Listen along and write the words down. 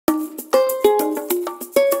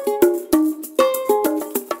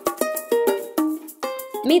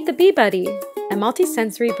Meet the Bee Buddy, a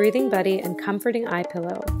multisensory breathing buddy and comforting eye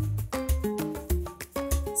pillow.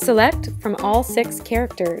 Select from all 6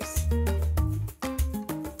 characters.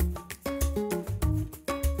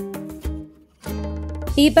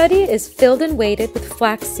 Bee Buddy is filled and weighted with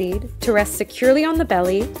flaxseed to rest securely on the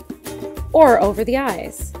belly or over the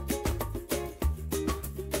eyes,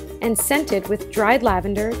 and scented with dried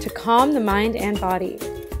lavender to calm the mind and body.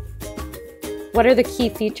 What are the key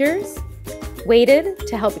features? Weighted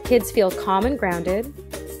to help kids feel calm and grounded.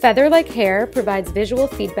 Feather-like hair provides visual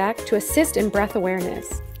feedback to assist in breath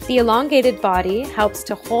awareness. The elongated body helps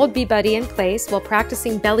to hold Bee Buddy in place while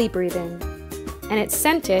practicing belly breathing. And it's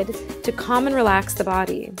scented to calm and relax the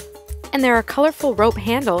body. And there are colorful rope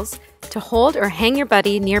handles to hold or hang your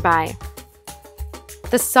buddy nearby.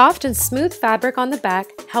 The soft and smooth fabric on the back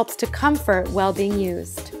helps to comfort while being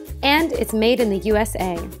used. And it's made in the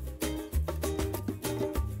USA.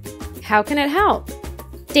 How can it help?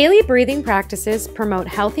 Daily breathing practices promote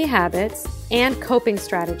healthy habits and coping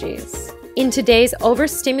strategies. In today's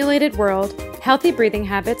overstimulated world, healthy breathing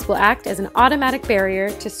habits will act as an automatic barrier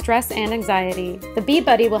to stress and anxiety. The Bee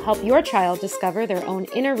Buddy will help your child discover their own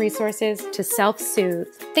inner resources to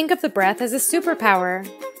self-soothe. Think of the breath as a superpower.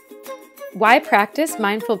 Why practice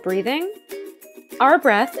mindful breathing? Our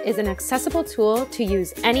breath is an accessible tool to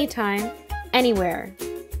use anytime, anywhere.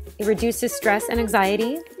 It reduces stress and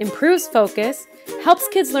anxiety, improves focus, helps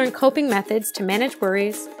kids learn coping methods to manage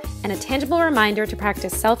worries, and a tangible reminder to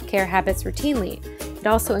practice self-care habits routinely. It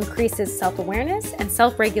also increases self-awareness and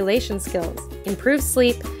self-regulation skills, improves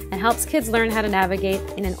sleep, and helps kids learn how to navigate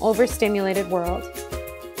in an overstimulated world.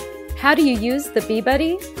 How do you use the Bee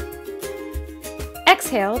Buddy?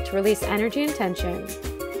 Exhale to release energy and tension.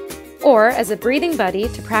 Or as a breathing buddy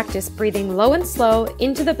to practice breathing low and slow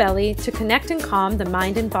into the belly to connect and calm the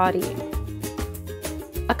mind and body.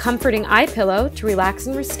 A comforting eye pillow to relax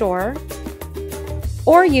and restore.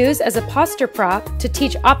 Or use as a posture prop to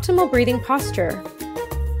teach optimal breathing posture.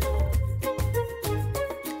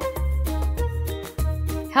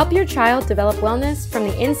 Help your child develop wellness from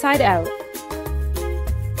the inside out.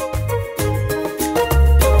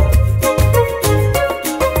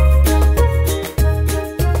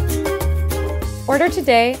 Order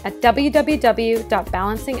today at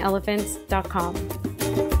www.balancingelephants.com.